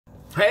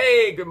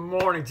Hey, good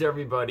morning to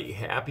everybody.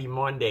 Happy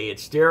Monday.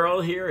 It's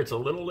Daryl here. It's a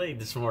little late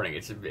this morning.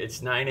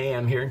 It's 9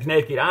 a.m. here in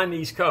Connecticut on the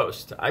East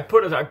Coast. I've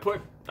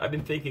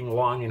been thinking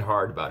long and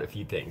hard about a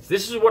few things.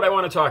 This is what I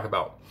want to talk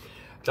about.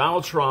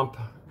 Donald Trump,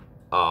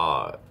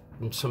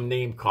 some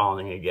name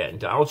calling again.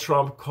 Donald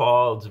Trump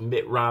called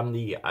Mitt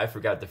Romney, I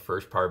forgot the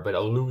first part, but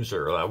a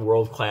loser, a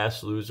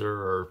world-class loser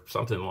or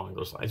something along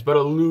those lines, but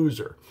a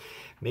loser.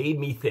 Made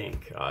me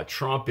think.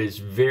 Trump is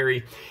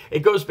it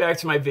goes back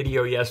to my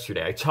video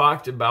yesterday. I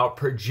talked about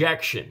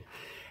projection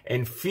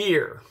and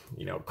fear.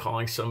 You know,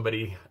 calling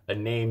somebody a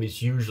name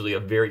is usually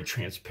a very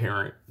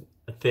transparent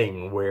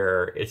thing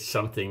where it's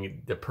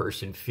something the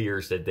person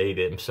fears that they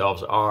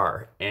themselves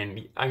are.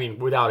 And I mean,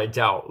 without a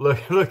doubt,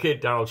 look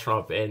at Donald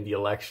Trump and the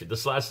election.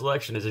 This last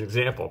election is an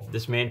example.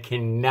 This man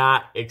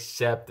cannot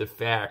accept the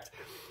fact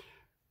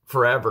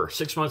forever,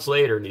 6 months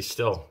later, and he's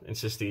still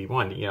insisting he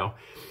won,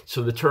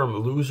 So the term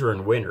loser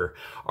and winner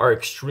are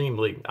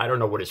extremely, I don't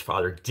know what his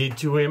father did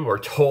to him or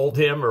told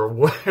him or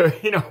what,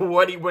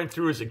 what he went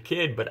through as a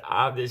kid, but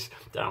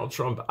Donald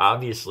Trump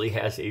obviously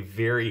has a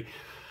very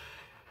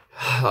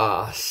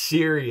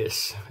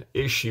serious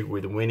issue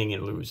with winning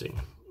and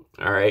losing.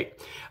 All right.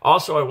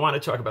 Also, I want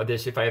to talk about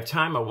this. If I have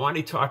time, I want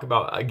to talk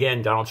about,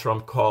 again, Donald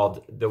Trump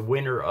called the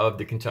winner of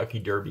the Kentucky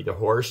Derby the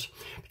horse,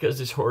 because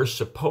this horse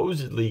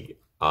supposedly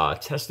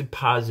tested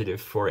positive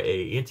for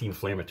a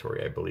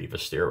anti-inflammatory, I believe, a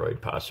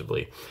steroid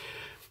possibly.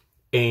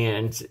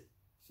 And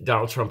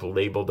Donald Trump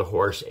labeled the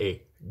horse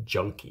a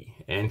junkie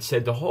and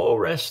said the whole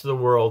rest of the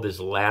world is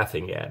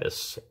laughing at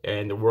us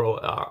and the world,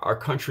 our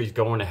country's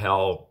going to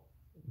hell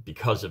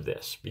because of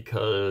this,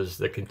 because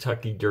the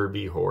Kentucky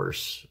Derby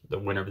horse, the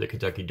winner of the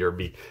Kentucky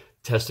Derby,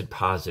 tested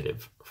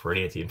positive for an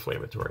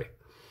anti-inflammatory.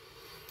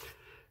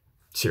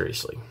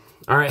 Seriously.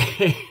 All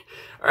right.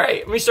 All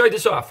right. Let me start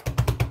this off.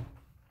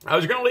 I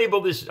was going to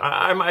label this,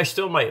 I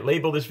still might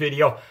label this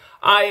video,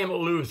 I am a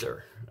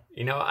loser.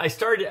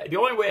 The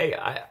only way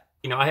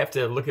I have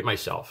to look at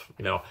myself,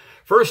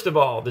 First of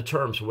all, the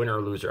terms winner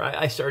or loser.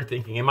 I started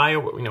thinking, do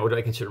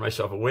I consider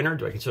myself a winner?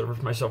 Do I consider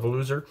myself a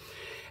loser?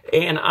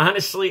 And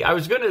honestly, I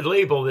was going to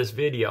label this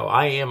video,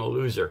 I am a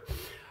loser.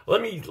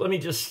 Let me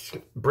just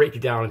break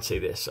it down and say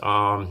this.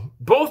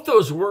 Both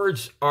those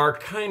words are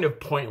kind of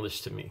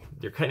pointless to me.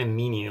 They're kind of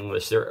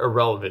meaningless. They're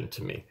irrelevant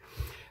to me.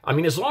 I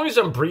mean, as long as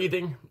I'm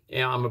breathing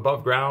and I'm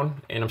above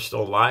ground and I'm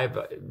still alive,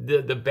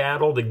 the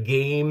battle, the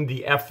game,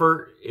 the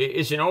effort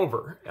isn't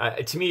over.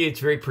 To me, it's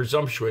very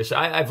presumptuous.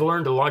 I've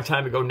learned a long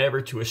time ago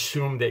never to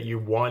assume that you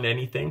won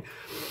anything.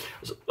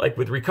 Like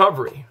with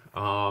recovery,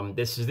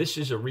 this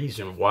is a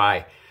reason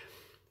why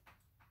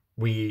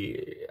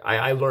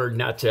I learned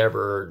not to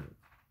ever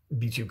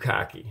be too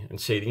cocky and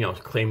say,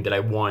 claim that I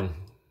won.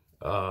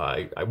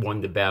 I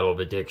won the battle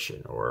of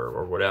addiction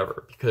or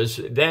whatever,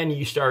 because then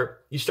you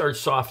start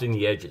softening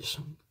the edges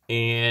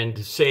and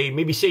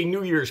maybe say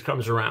New Year's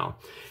comes around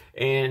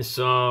and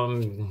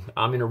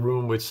I'm in a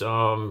room with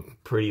some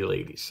pretty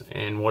ladies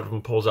and one of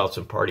them pulls out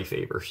some party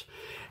favors.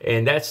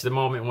 And that's the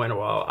moment when,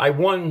 well, I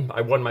won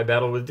my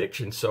battle with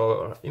addiction.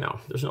 So,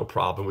 there's no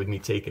problem with me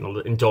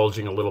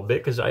indulging a little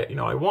bit because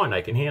I won,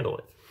 I can handle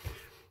it.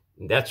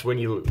 That's when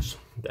you lose.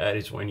 That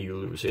is when you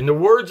lose. In the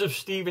words of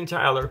Steven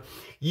Tyler,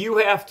 you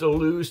have to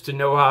lose to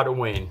know how to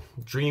win.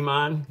 Dream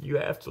on. You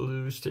have to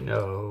lose to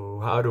know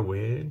how to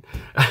win.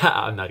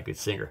 I'm not a good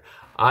singer.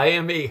 I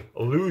am a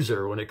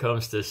loser when it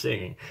comes to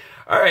singing.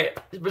 All right,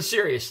 but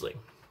seriously,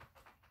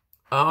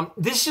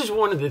 this is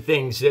one of the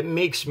things that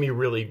makes me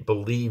really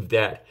believe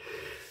that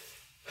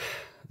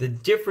the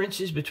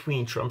differences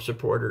between Trump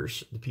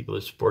supporters, the people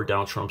that support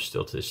Donald Trump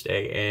still to this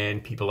day,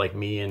 and people like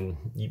me and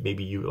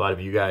maybe a lot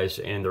of you guys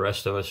and the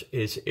rest of us,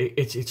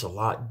 it's a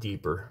lot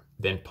deeper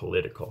than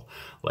political.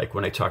 Like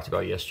when I talked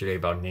about yesterday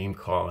about name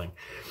calling.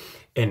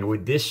 And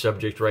with this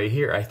subject right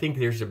here, I think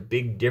there's a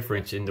big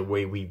difference in the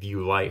way we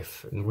view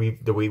life and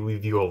the way we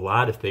view a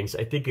lot of things.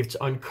 I think it's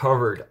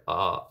uncovered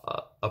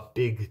a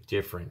big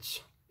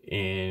difference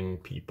in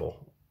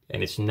people,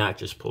 and it's not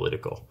just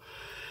political.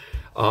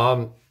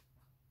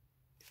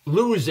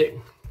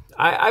 Losing.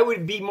 I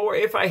would be more,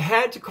 if I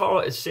had to call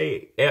it,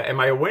 say, am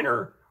I a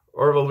winner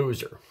or a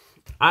loser?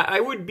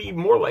 I would be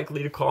more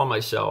likely to call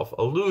myself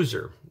a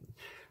loser,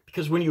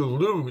 because when you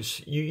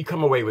lose, you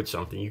come away with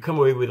something. You come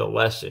away with a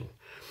lesson.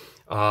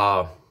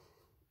 Like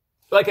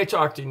I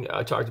talked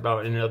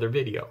about in another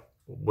video,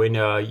 when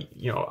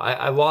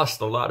I lost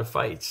a lot of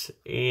fights,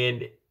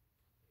 and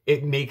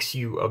it makes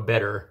you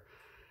better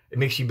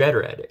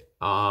at it.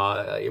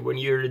 When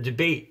you're in a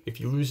debate, if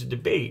you lose a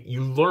debate,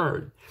 you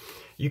learn.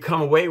 You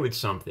come away with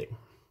something.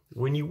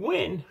 When you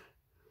win,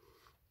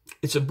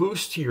 it's a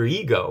boost to your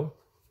ego,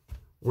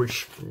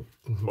 which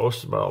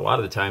a lot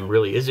of the time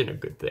really isn't a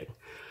good thing.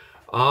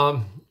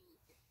 All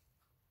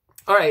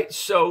right,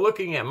 so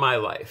looking at my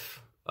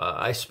life,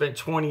 I spent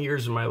 20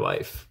 years of my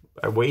life,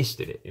 I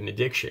wasted it in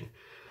addiction.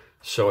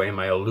 So am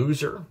I a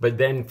loser? But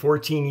then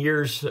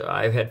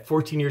I've had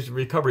 14 years of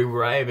recovery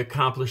where I have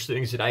accomplished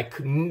things that I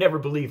could never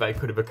believe I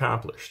could have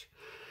accomplished.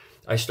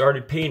 I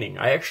started painting.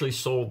 I actually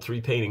sold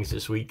 3 paintings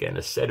this weekend,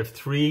 a set of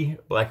 3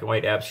 black and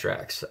white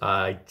abstracts.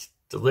 I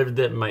delivered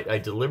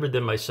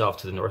them myself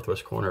to the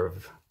northwest corner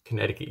of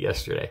Connecticut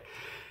yesterday.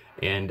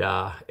 And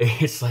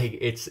it's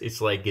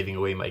like giving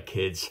away my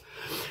kids.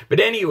 But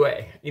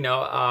anyway, you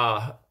know,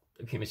 I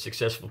became a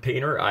successful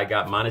painter. I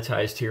got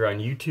monetized here on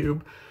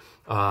YouTube.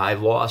 I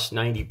lost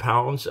 90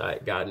 pounds. I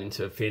got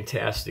into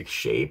fantastic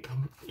shape,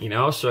 you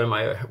know, so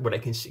what I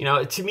can see, you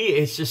know, to me,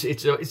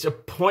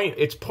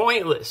 it's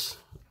pointless.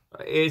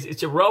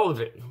 It's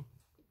irrelevant,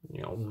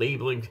 you know,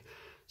 labeling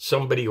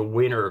somebody a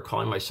winner or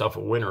calling myself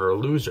a winner or a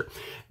loser.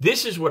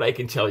 This is what I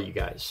can tell you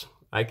guys.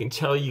 I can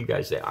tell you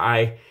guys that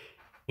I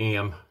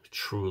am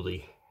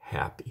truly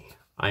happy.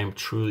 I am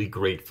truly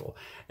grateful.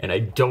 And I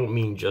don't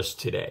mean just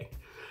today.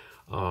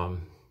 I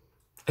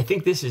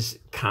think this is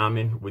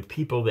common with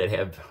people that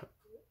have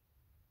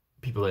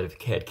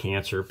had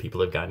cancer, people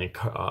that have gotten in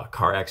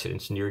car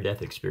accidents,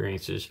 near-death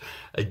experiences,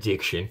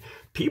 addiction,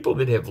 people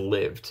that have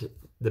lived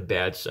the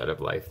bad side of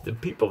life, the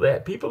people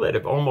that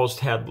have almost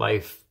had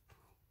life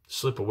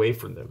slip away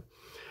from them.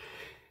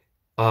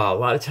 A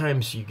lot of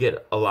times you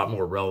get a lot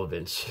more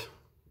relevance.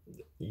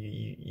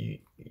 You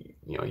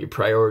know, your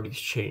priorities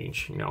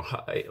change. You know,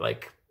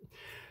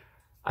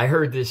 I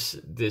heard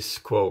this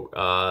quote,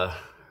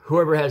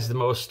 whoever has the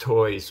most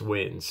toys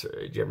wins.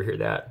 Did you ever hear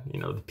that? You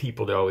know, the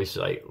people that always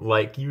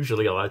like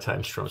usually a lot of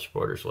times Trump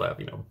supporters will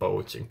have, you know,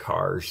 boats and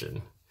cars,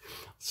 and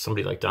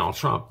somebody like Donald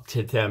Trump,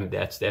 to them,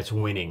 that's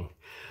winning.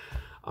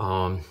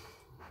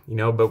 You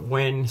know, but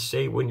when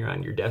you're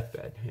on your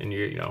deathbed and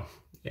you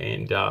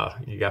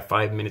got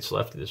 5 minutes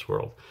left of this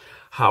world,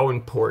 how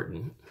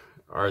important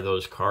are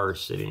those cars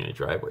sitting in a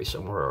driveway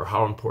somewhere? Or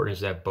how important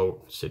is that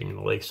boat sitting in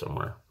the lake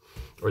somewhere?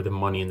 Or the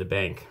money in the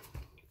bank?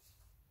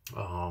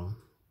 I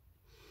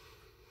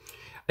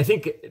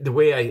think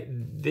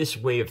this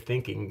way of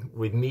thinking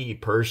with me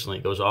personally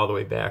goes all the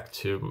way back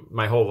to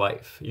my whole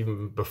life,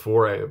 even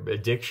before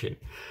addiction.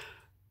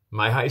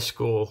 My high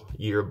school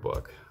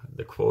yearbook,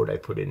 the quote I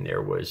put in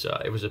there was,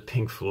 it was a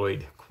Pink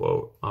Floyd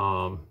quote.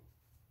 All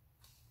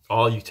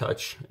you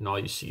touch and all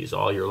you see is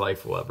all your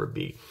life will ever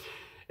be.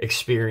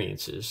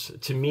 Experiences.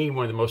 To me,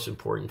 one of the most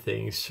important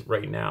things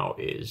right now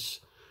is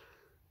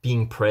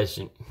being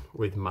present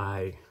with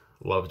my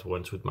loved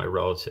ones, with my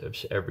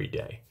relatives every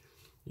day.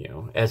 You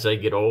know, as I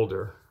get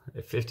older,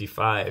 at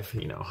 55,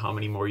 you know, how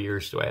many more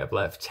years do I have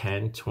left?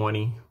 10,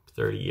 20,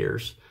 30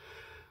 years.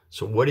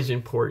 So what is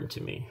important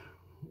to me?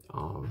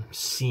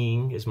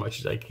 Seeing as much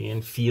as I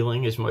can,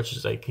 feeling as much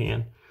as I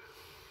can.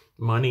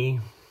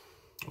 Money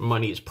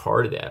is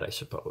part of that, I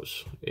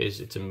suppose.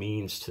 It's a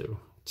means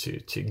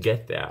to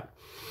get that.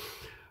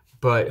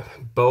 But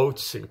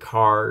boats and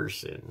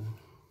cars and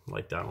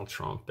like Donald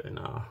Trump and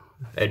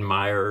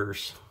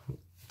admirers,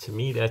 to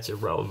me, that's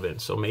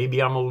irrelevant. So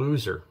maybe I'm a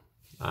loser.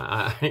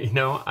 You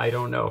know, I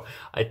don't know.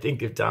 I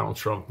think if Donald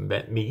Trump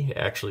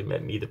actually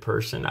met me, the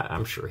person,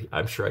 I'm sure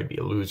I'd be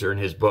a loser in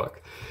his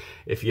book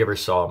if he ever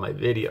saw my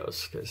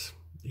videos, because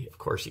of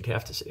course he'd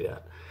have to say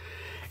that.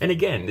 And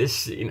again,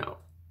 this, you know,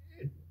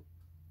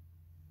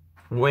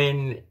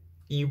 when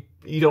you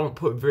don't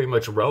put very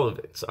much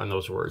relevance on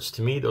those words,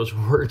 to me, those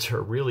words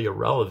are really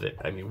irrelevant.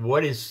 I mean,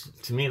 what is,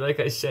 to me, like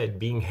I said,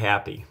 being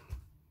happy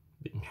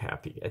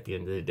at the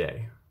end of the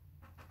day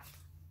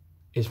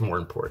is more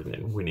important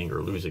than winning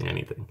or losing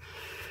anything.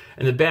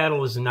 And the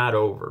battle is not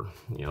over.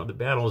 You know, the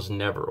battle is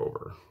never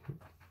over.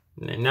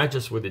 And not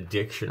just with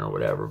addiction or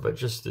whatever, but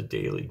just the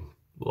daily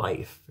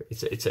life.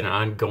 It's an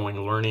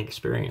ongoing learning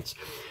experience.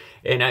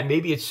 And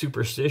maybe it's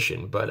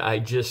superstition, but I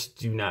just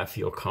do not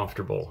feel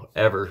comfortable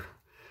ever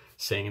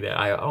saying that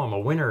I'm a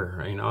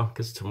winner, you know,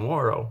 because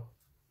tomorrow,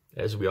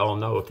 as we all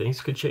know, things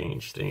could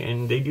change,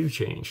 and they do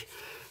change.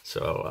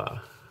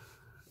 So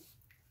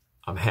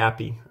I'm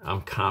happy,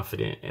 I'm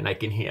confident, and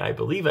I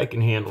believe I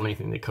can handle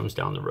anything that comes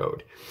down the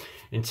road.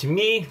 And to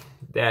me,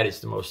 that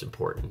is the most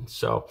important.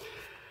 So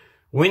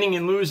winning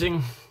and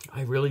losing,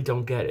 I really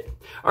don't get it.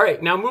 All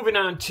right, now moving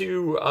on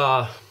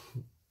to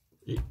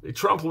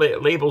Trump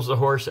labels the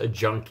horse a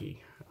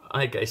junkie.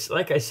 Like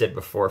I said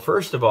before,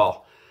 first of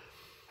all,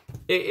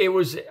 it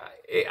was,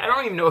 I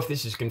don't even know if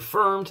this is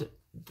confirmed.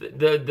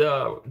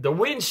 The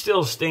win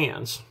still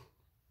stands.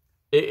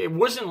 It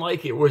wasn't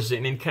like it was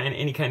any kind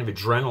of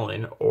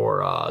adrenaline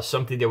or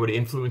something that would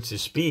influence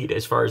his speed,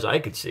 as far as I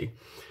could see.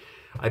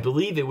 I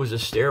believe it was a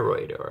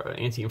steroid or an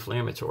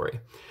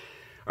anti-inflammatory.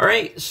 All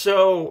right,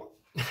 so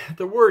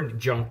the word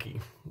junkie,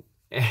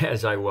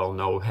 as I well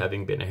know,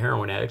 having been a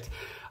heroin addict,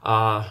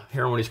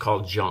 heroin is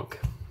called junk,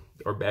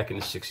 or back in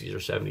the 60s or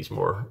 70s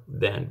more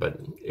then, but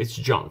it's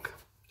junk.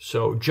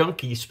 So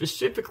junkie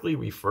specifically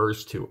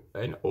refers to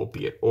an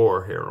opiate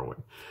or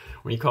heroin.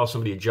 When you call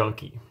somebody a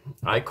junkie,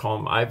 I've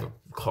called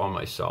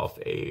myself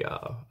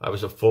I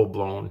was a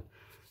full-blown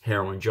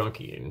heroin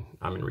junkie, and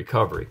I'm in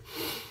recovery.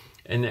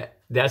 And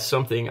that's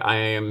something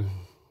I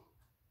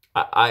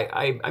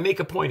make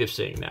a point of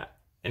saying that.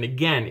 And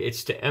again,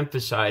 it's to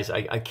emphasize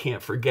I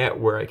can't forget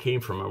where I came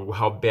from and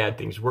how bad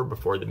things were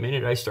before. The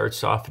minute I start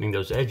softening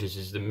those edges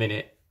is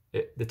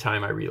the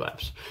time I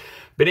relapse.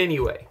 But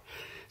anyway,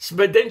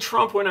 But then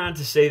Trump went on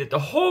to say that the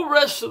whole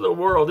rest of the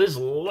world is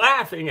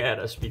laughing at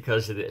us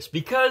because of this.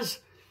 Because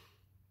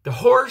the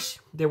horse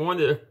that won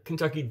the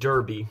Kentucky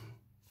Derby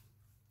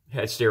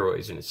had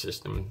steroids in its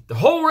system. The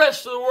whole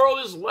rest of the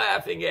world is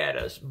laughing at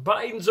us.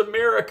 Biden's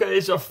America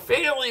is a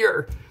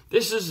failure.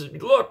 This is,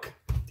 look,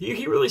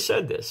 he really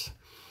said this.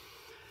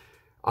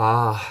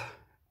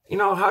 You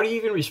know, how do you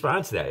even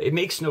respond to that? It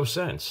makes no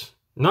sense.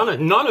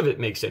 None of it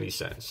makes any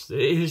sense.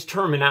 His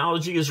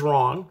terminology is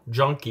wrong,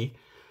 junkie.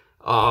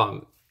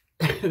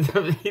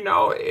 You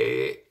know,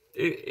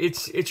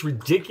 it's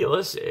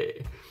ridiculous.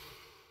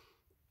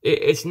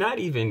 It's not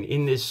even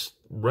in this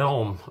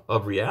realm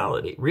of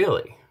reality,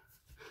 really.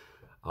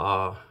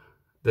 That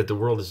the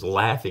world is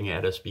laughing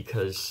at us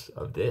because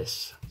of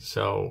this.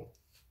 So,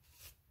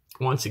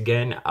 once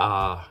again,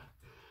 I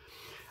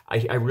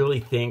really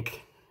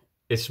think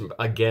it's,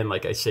 again,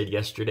 like I said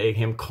yesterday,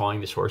 him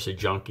calling this horse a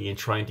junkie and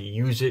trying to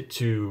use it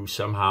to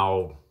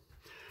somehow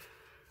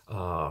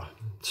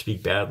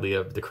speak badly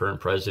of the current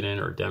president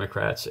or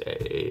Democrats.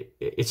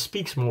 It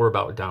speaks more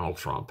about Donald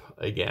Trump,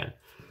 again.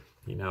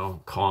 You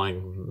know,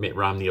 calling Mitt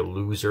Romney a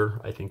loser,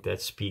 I think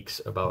that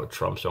speaks about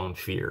Trump's own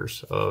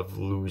fears of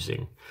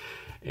losing.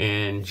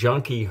 And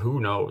junkie, who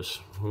knows?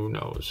 Who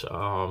knows?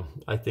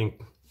 I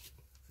think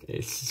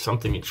it's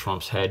something in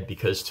Trump's head,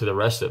 because to the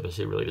rest of us,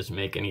 it really doesn't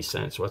make any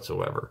sense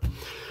whatsoever.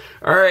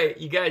 All right,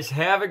 you guys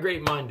have a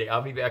great Monday.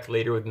 I'll be back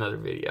later with another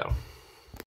video.